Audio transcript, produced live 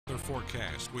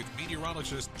Forecast with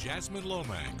meteorologist Jasmine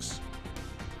Lomax.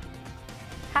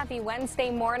 Happy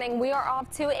Wednesday morning. We are off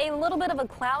to a little bit of a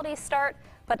cloudy start,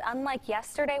 but unlike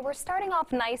yesterday, we're starting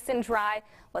off nice and dry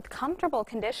with comfortable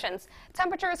conditions.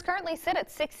 Temperatures currently sit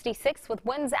at 66 with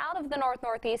winds out of the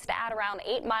north-northeast at around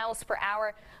 8 miles per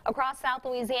hour. Across South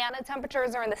Louisiana,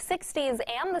 temperatures are in the 60s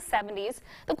and the 70s.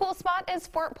 The cool spot is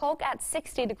Fort Polk at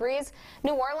 60 degrees.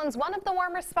 New Orleans, one of the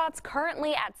warmer spots,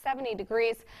 currently at 70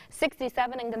 degrees.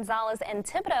 67 in Gonzales and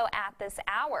Thibodaux at this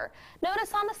hour.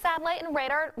 Notice on the satellite and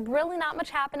radar, really not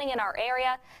much happening in our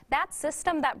area. That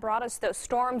system that brought us those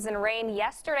storms and rain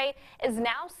yesterday is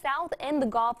now south in the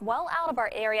Gulf, well out of our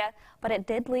area, but it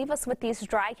did leave us with these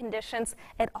dry conditions.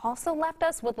 It also left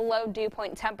us with low dew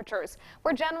point temperatures.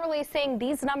 We're generally seeing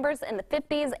these numbers in the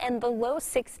 50s and the low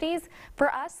 60s.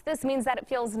 For us, this means that it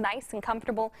feels nice and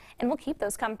comfortable, and we'll keep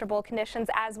those comfortable conditions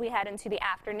as we head into the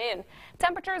afternoon.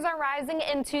 Temperatures are rising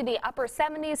into the upper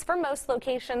 70s for most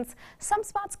locations. Some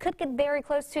spots could get very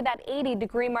close to that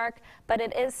 80-degree mark, but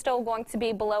it is still going to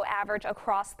be below average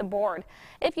across the board.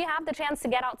 If you have the chance to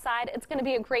get outside, it's going to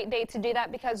be a great day to do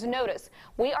that, because notice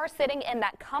we are sitting in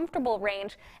that comfortable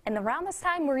range, and around this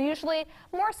time we're usually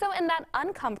more so in that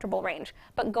uncomfortable range.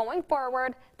 But going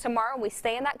forward, tomorrow we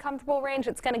stay in that comfortable range.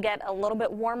 It's going to get a little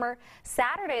bit warmer.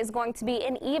 Saturday is going to be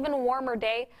an even warmer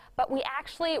day, but we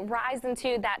actually rise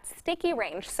into that sticky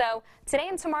range. So today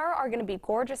and tomorrow are going to be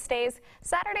gorgeous days.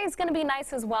 Saturday is going to be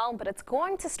nice as well, but it's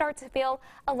going to start to feel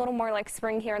a little more like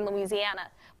spring here in Louisiana.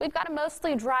 We've got a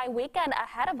mostly dry weekend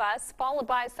ahead of us, followed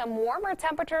by some warmer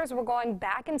temperatures. We're going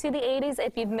back into the 80s.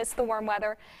 If you've missed the warm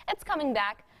weather, it's coming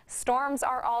back. Storms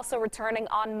are also returning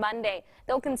on Monday.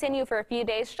 They'll continue for a few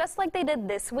days, just like they did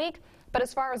this week. But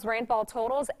as far as rainfall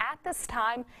totals, at this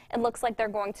time, it looks like they're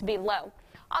going to be low.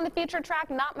 On the future track,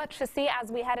 not much to see as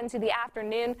we head into the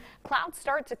afternoon. Clouds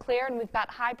start to clear, and we've got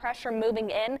high pressure moving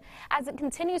in. As it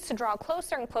continues to draw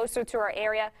closer and closer to our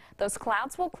area, those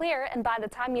clouds will clear, and by the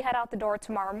time you head out the door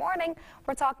tomorrow morning,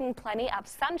 we're talking plenty of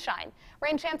sunshine.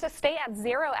 Rain chances stay at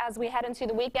 0 as we head into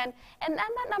the weekend, and then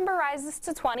that number rises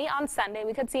to 20 on Sunday.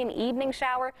 We could see an evening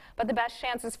shower, but the best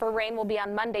chances for rain will be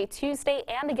on Monday, Tuesday,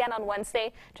 and again on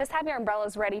Wednesday. Just have your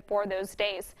umbrellas ready for those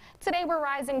days. Today we're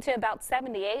rising to about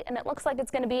 78, and it looks like it's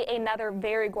going to be another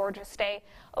very gorgeous day.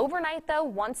 Overnight, though,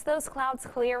 once those clouds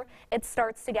clear, it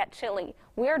starts to get chilly.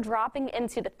 We are dropping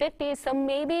into the 50s, so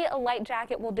maybe a light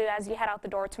jacket will do as you head out the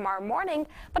door tomorrow morning,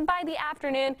 but by the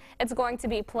afternoon, it's going to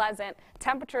be pleasant.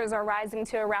 Temperatures are rising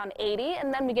to around 80,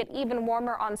 and then we get even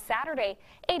warmer on Saturday,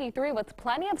 83 with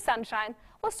plenty of sunshine.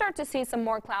 We'll start to see some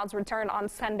more clouds return on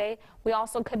Sunday. We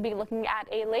also could be looking at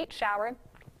a late shower.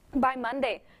 By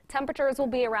Monday, temperatures will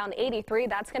be around 83.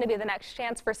 That's going to be the next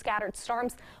chance for scattered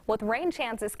storms, with rain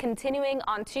chances continuing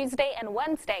on Tuesday and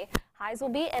Wednesday. Highs will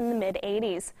be in the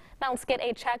mid-80s. Now let's get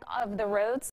a check of the roads.